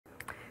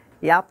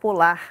E a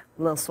Polar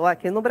lançou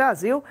aqui no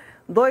Brasil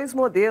 2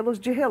 modelos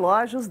de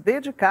relógios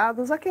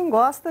dedicados a quem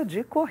gosta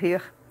de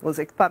correr. Os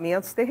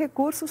equipamentos têm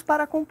recursos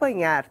para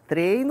acompanhar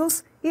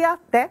treinos e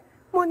até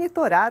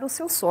monitorar o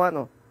seu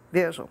sono.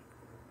 Vejam.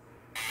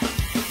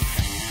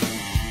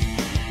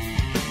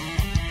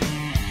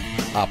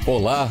 A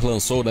Polar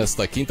lançou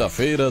nesta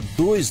quinta-feira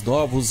 2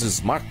 novos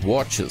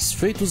smartwatches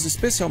feitos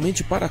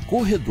especialmente para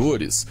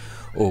corredores,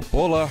 o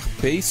Polar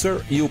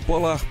Pacer e o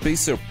Polar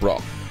Pacer Pro.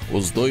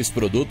 Os 2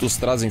 produtos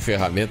trazem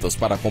ferramentas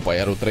para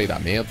acompanhar o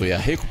treinamento e a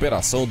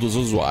recuperação dos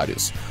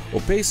usuários.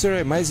 O Pacer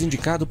é mais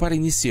indicado para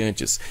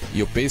iniciantes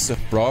e o Pacer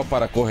Pro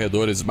para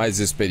corredores mais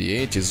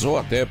experientes ou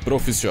até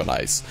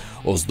profissionais.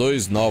 Os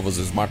 2 novos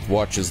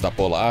smartwatches da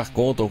Polar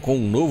contam com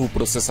um novo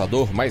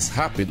processador mais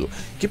rápido,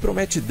 que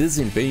promete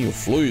desempenho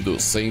fluido,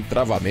 sem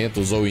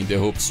travamentos ou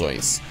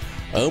interrupções.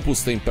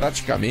 Ambos têm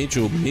praticamente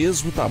o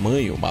mesmo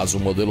tamanho, mas o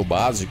modelo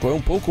básico é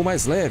um pouco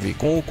mais leve,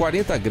 com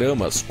 40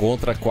 gramas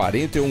contra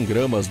 41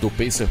 gramas do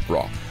Pacer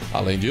Pro.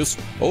 Além disso,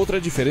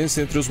 outra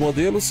diferença entre os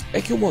modelos é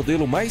que o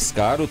modelo mais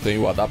caro tem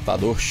o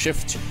adaptador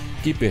Shift,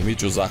 que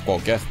permite usar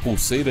qualquer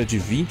pulseira de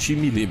 20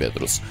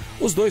 mm.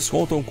 Os 2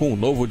 contam com um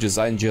novo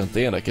design de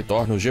antena que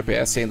torna o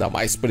GPS ainda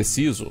mais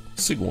preciso,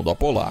 segundo a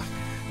Polar.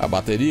 A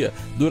bateria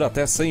dura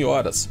até 100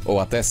 horas,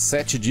 ou até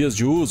 7 dias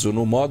de uso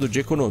no modo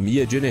de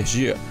economia de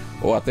energia,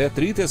 ou até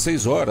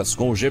 36 horas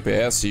com o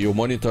GPS e o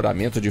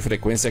monitoramento de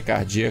frequência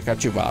cardíaca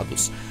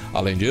ativados.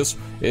 Além disso,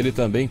 ele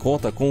também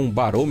conta com um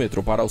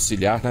barômetro para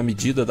auxiliar na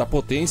medida da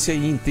potência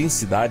e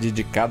intensidade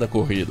de cada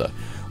corrida.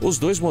 Os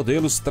 2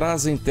 modelos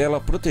trazem tela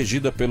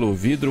protegida pelo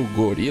vidro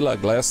Gorilla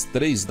Glass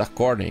 3 da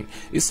Corning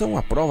e são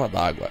à prova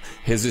d'água,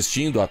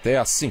 resistindo até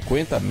a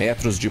 50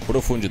 metros de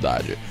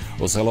profundidade.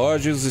 Os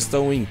relógios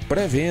estão em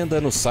pré-venda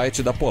no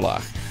site da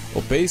Polar.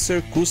 O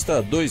Pacer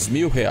custa R$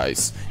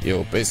 2.000 e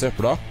o Pacer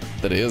Pro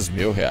R$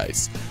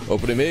 3.000. O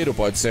primeiro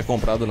pode ser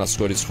comprado nas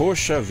cores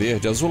roxa,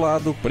 verde,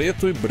 azulado,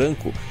 preto e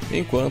branco,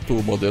 enquanto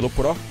o modelo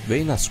Pro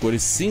vem nas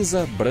cores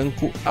cinza,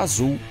 branco,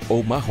 azul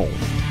ou marrom.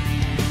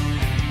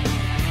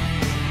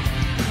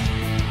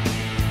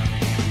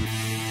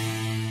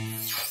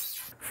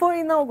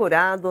 Foi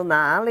inaugurado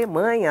na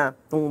Alemanha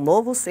um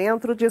novo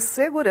centro de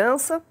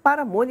segurança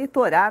para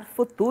monitorar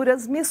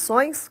futuras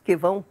missões que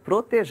vão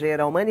proteger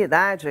a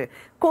humanidade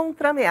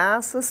contra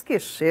ameaças que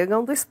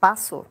chegam do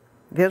espaço.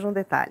 Vejam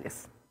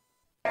detalhes.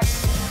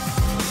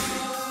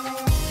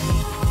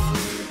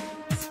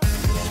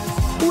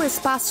 O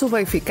espaço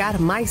vai ficar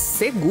mais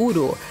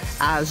seguro.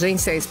 A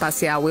Agência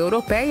Espacial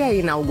Europeia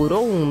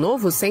inaugurou um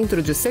novo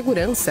centro de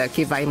segurança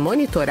que vai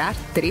monitorar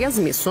 3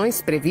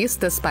 missões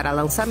previstas para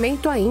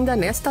lançamento ainda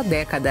nesta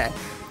década.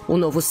 O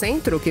novo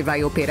centro, que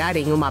vai operar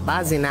em uma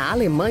base na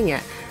Alemanha,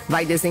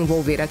 vai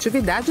desenvolver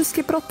atividades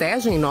que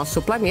protegem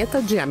nosso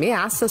planeta de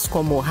ameaças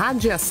como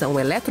radiação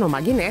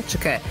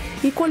eletromagnética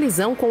e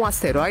colisão com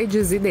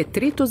asteroides e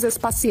detritos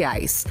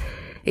espaciais.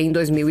 Em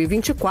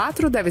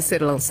 2024, deve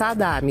ser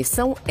lançada a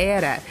missão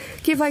Hera,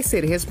 que vai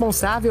ser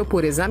responsável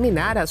por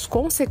examinar as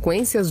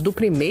consequências do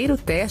primeiro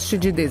teste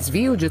de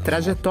desvio de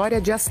trajetória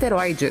de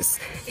asteroides,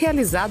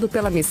 realizado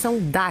pela missão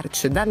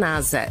DART da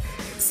NASA.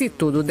 Se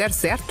tudo der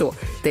certo,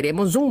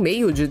 teremos um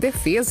meio de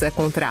defesa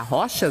contra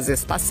rochas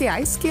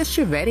espaciais que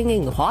estiverem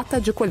em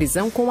rota de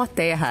colisão com a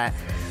Terra.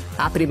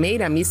 A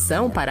primeira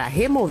missão para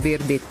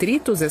remover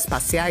detritos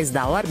espaciais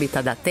da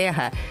órbita da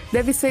Terra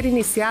deve ser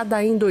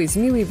iniciada em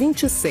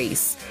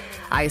 2026.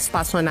 A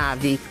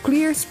espaçonave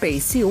Clear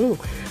Space 1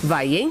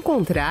 vai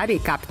encontrar e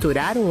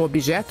capturar um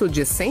objeto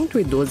de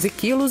 112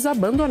 quilos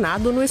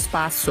abandonado no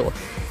espaço.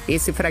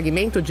 Esse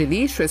fragmento de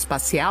lixo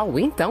espacial,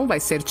 então, vai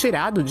ser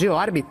tirado de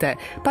órbita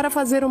para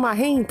fazer uma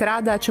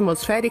reentrada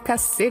atmosférica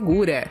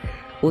segura.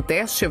 O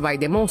teste vai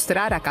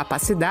demonstrar a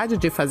capacidade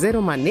de fazer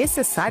uma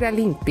necessária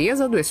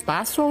limpeza do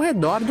espaço ao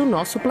redor do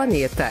nosso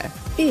planeta.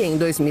 E em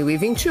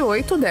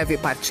 2028 deve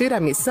partir a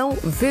missão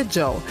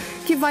Vigil,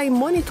 que vai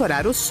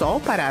monitorar o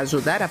Sol para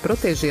ajudar a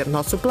proteger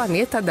nosso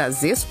planeta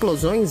das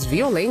explosões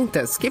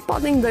violentas que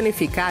podem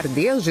danificar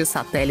desde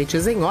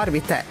satélites em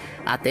órbita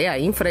até a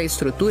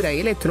infraestrutura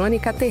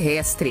eletrônica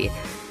terrestre.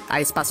 A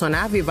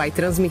espaçonave vai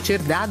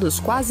transmitir dados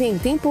quase em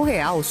tempo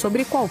real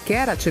sobre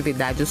qualquer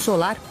atividade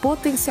solar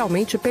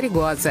potencialmente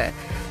perigosa,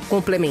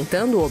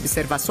 complementando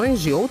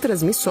observações de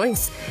outras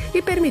missões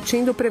e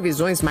permitindo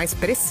previsões mais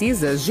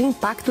precisas de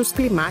impactos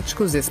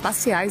climáticos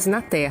espaciais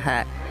na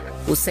Terra.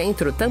 O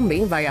centro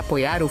também vai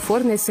apoiar o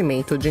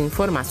fornecimento de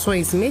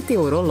informações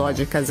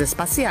meteorológicas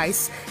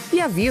espaciais e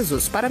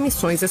avisos para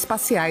missões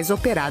espaciais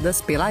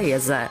operadas pela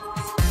ESA.